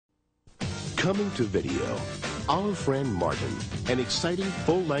Coming to video, Our Friend Martin, an exciting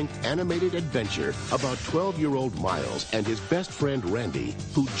full-length animated adventure about 12-year-old Miles and his best friend Randy,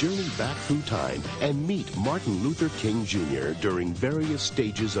 who journey back through time and meet Martin Luther King Jr. during various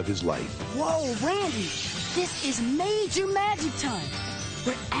stages of his life. Whoa, Randy, this is major magic time.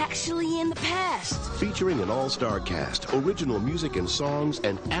 We're actually in the past. Featuring an all-star cast, original music and songs,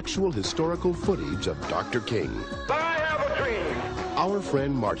 and actual historical footage of Dr. King. I have a dream. Our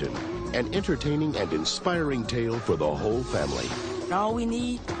Friend Martin, an entertaining and inspiring tale for the whole family. And all we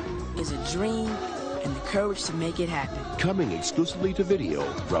need is a dream and the courage to make it happen. Coming exclusively to video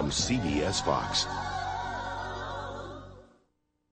from CBS Fox.